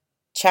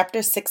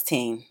Chapter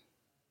 16.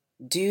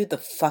 Do the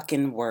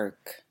fucking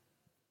work.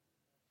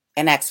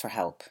 And ask for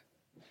help.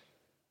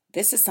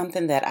 This is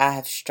something that I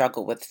have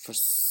struggled with for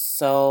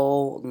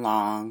so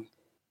long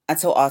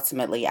until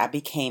ultimately I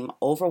became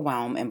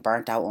overwhelmed and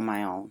burnt out on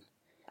my own.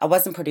 I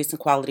wasn't producing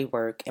quality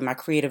work and my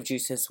creative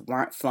juices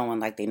weren't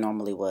flowing like they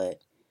normally would.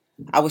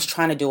 I was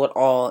trying to do it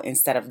all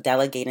instead of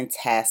delegating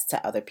tasks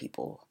to other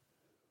people.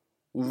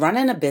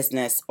 Running a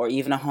business or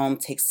even a home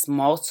takes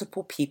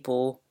multiple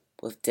people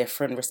with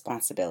different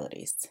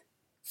responsibilities.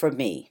 For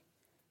me,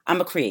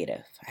 I'm a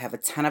creative. I have a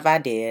ton of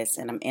ideas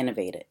and I'm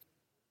innovative.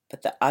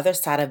 But the other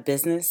side of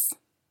business,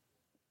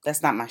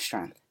 that's not my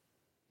strength.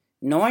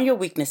 Knowing your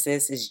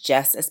weaknesses is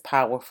just as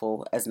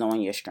powerful as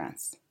knowing your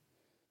strengths.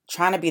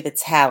 Trying to be the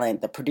talent,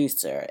 the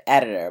producer,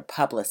 editor,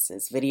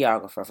 publicist,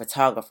 videographer,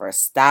 photographer,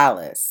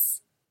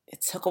 stylist,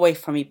 it took away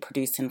from me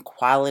producing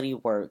quality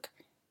work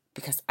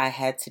because I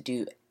had to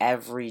do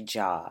every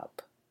job.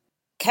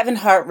 Kevin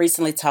Hart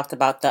recently talked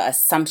about the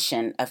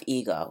assumption of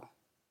ego.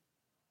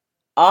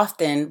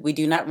 Often, we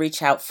do not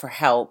reach out for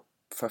help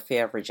for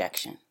fear of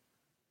rejection.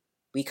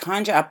 We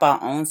conjure up our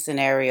own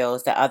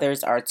scenarios that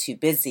others are too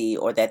busy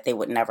or that they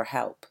would never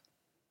help.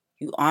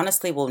 You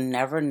honestly will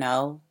never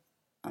know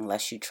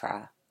unless you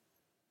try.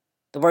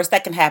 The worst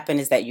that can happen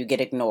is that you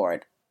get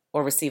ignored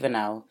or receive a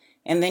no,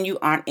 and then you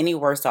aren't any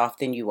worse off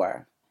than you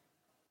were.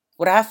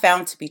 What I have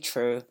found to be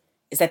true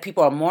is that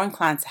people are more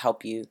inclined to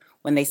help you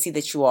when they see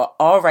that you are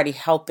already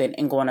helping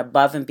and going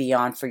above and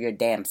beyond for your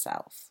damn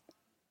self.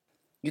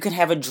 You can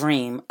have a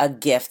dream, a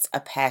gift, a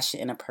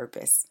passion, and a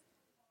purpose.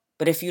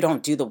 But if you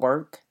don't do the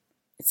work,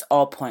 it's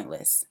all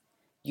pointless.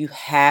 You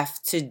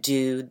have to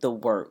do the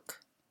work.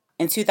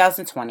 In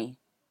 2020,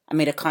 I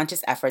made a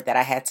conscious effort that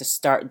I had to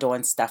start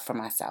doing stuff for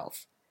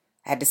myself.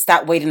 I had to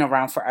stop waiting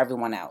around for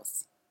everyone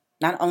else.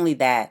 Not only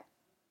that,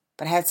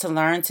 but I had to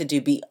learn to do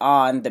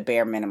beyond the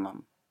bare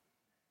minimum.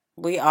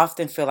 We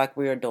often feel like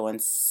we are doing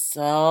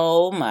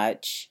so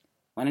much,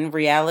 when in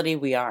reality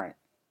we aren't.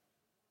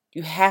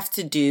 You have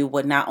to do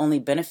what not only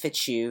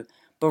benefits you,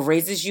 but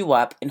raises you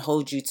up and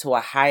holds you to a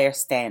higher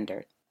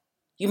standard.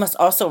 You must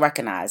also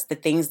recognize the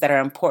things that are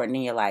important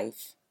in your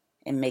life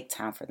and make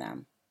time for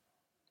them.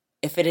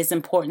 If it is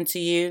important to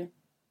you,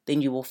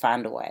 then you will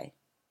find a way.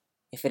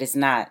 If it is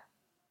not,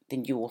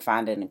 then you will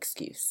find an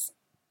excuse.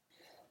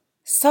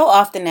 So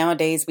often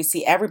nowadays, we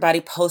see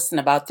everybody posting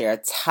about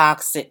their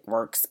toxic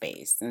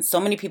workspace. And so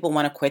many people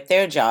want to quit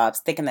their jobs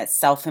thinking that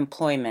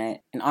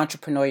self-employment and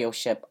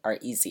entrepreneurship are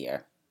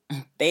easier.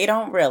 They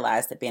don't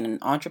realize that being an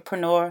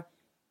entrepreneur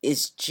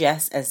is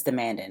just as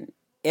demanding,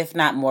 if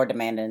not more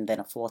demanding than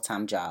a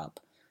full-time job.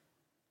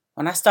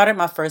 When I started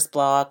my first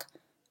blog,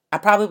 I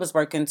probably was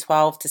working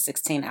 12 to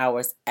 16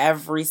 hours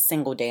every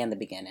single day in the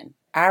beginning.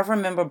 I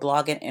remember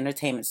blogging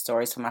entertainment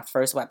stories for my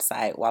first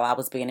website while I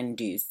was being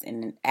induced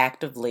in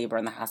active labor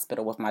in the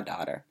hospital with my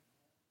daughter.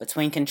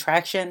 Between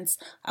contractions,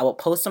 I would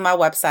post on my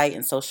website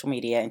and social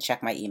media and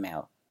check my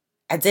email.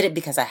 I did it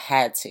because I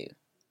had to,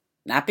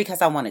 not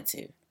because I wanted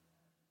to.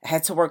 I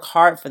had to work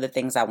hard for the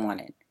things I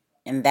wanted,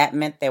 and that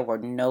meant there were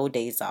no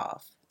days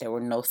off. There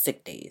were no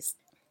sick days.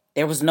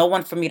 There was no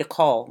one for me to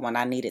call when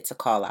I needed to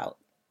call out.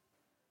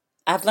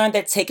 I've learned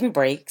that taking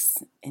breaks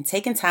and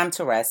taking time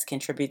to rest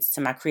contributes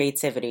to my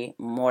creativity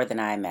more than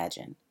I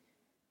imagined.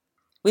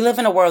 We live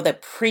in a world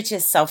that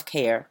preaches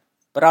self-care,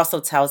 but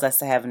also tells us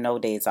to have no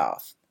days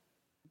off.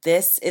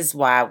 This is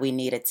why we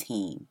need a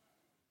team.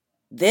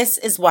 This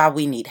is why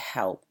we need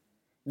help.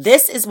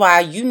 This is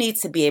why you need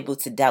to be able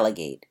to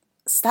delegate.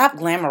 Stop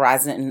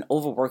glamorizing and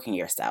overworking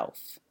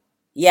yourself.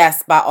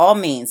 Yes, by all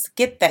means,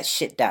 get that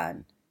shit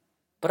done.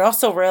 But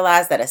also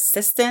realize that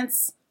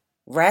assistance,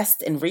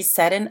 rest, and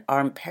resetting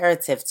are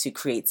imperative to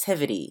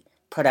creativity,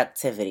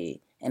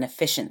 productivity, and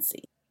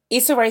efficiency.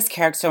 Issa Rae's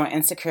character on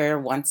Insecure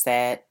once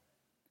said,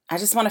 "I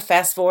just want to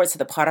fast forward to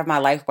the part of my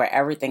life where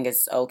everything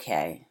is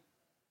okay."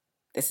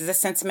 This is a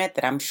sentiment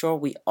that I'm sure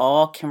we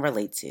all can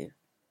relate to,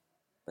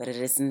 but it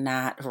is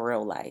not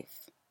real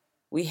life.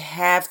 We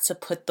have to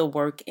put the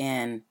work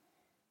in.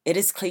 It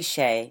is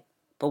cliche,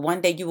 but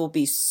one day you will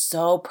be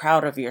so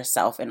proud of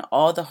yourself and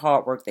all the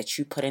hard work that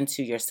you put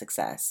into your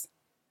success.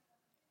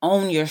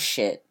 Own your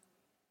shit.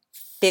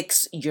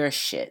 Fix your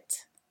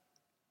shit.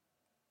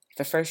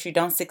 If at first you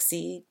don't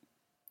succeed,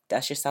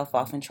 dust yourself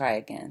off and try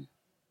again.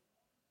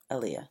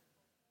 Aaliyah.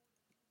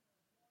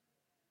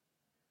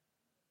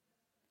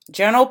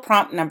 Journal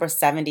prompt number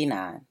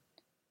 79.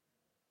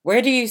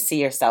 Where do you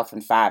see yourself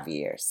in 5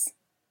 years?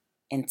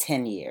 In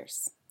 10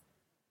 years?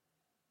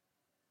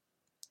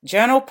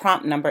 Journal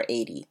prompt number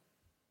 80.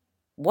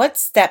 What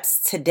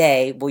steps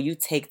today will you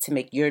take to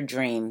make your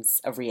dreams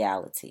a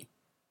reality?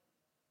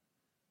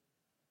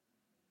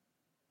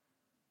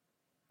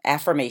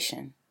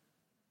 Affirmation.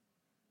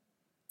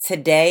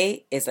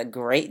 Today is a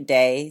great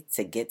day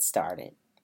to get started.